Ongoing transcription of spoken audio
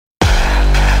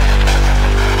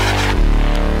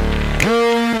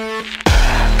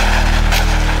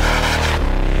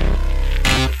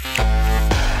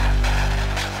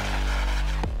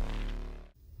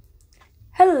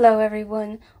Hello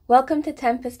everyone, welcome to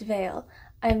Tempest Veil.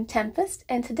 I'm Tempest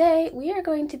and today we are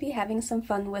going to be having some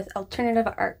fun with alternative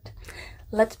art.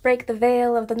 Let's break the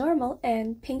veil of the normal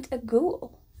and paint a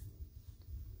ghoul.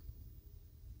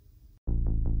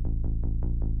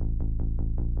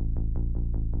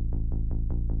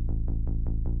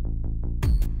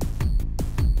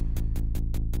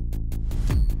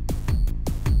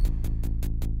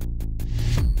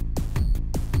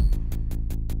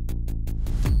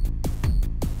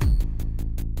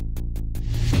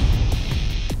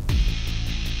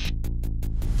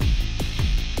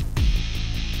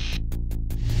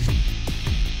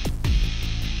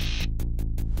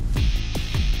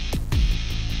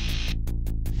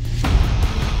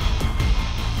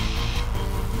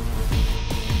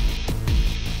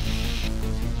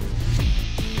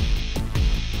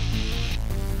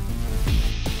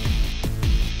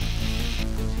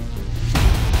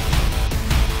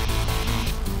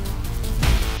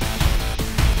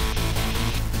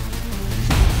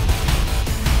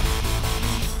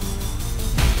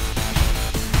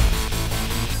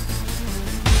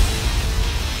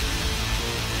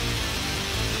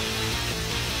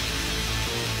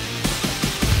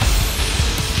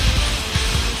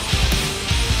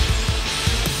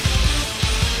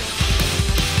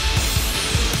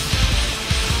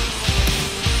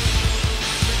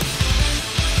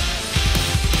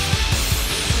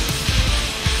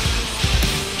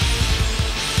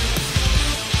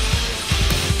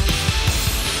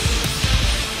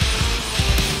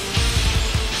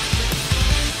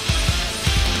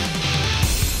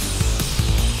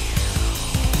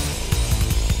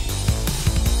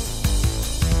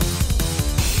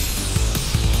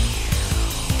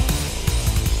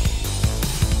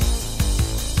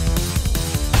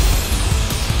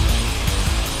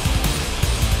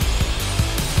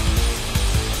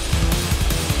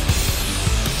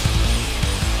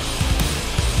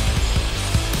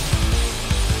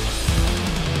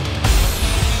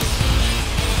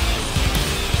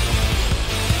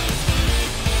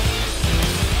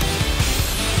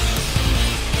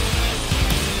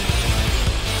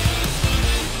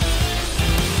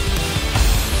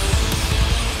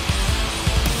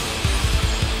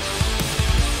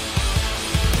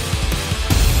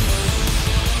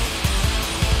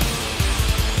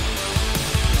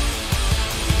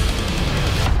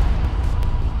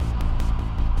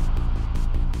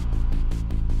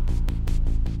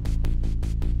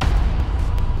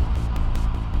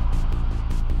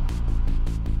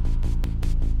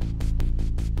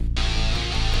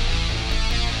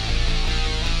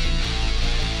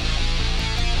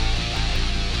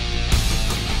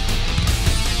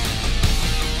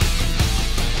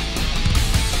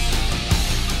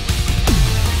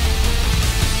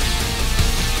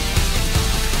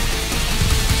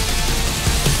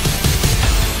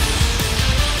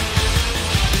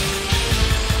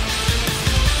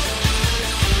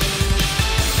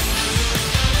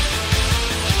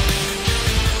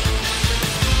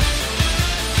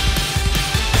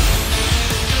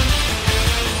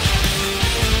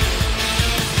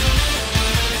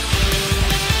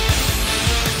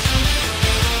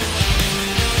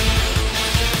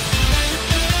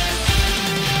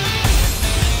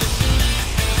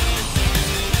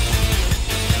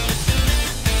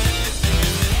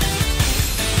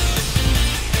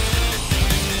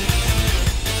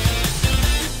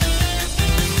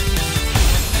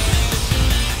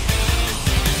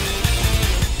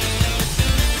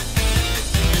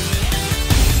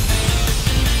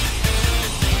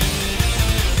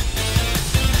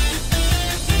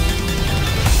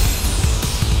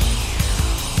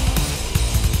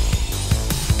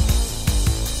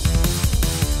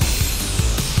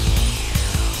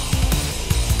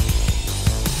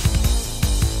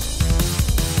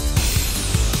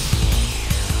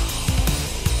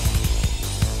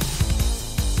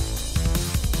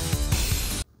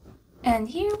 And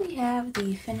here we have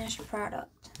the finished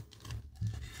product.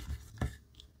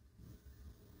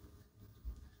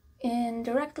 In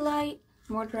direct light,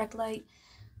 more direct light,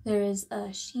 there is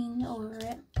a sheen over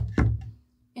it.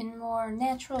 In more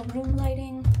natural room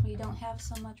lighting, we don't have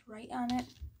so much white on it.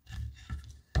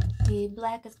 The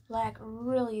blackest black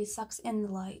really sucks in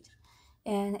the light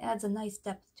and adds a nice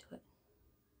depth to it.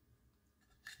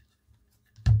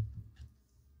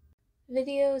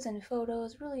 Videos and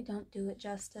photos really don't do it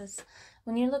justice.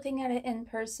 When you're looking at it in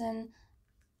person,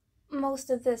 most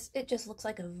of this, it just looks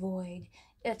like a void.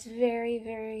 It's very,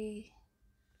 very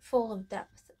full of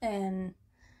depth, and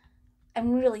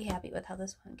I'm really happy with how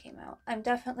this one came out. I'm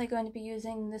definitely going to be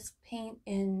using this paint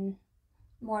in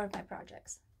more of my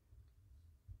projects.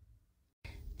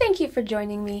 Thank you for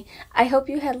joining me. I hope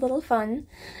you had a little fun.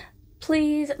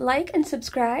 Please like and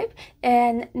subscribe,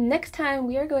 and next time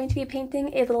we are going to be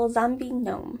painting a little zombie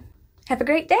gnome. Have a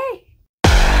great day!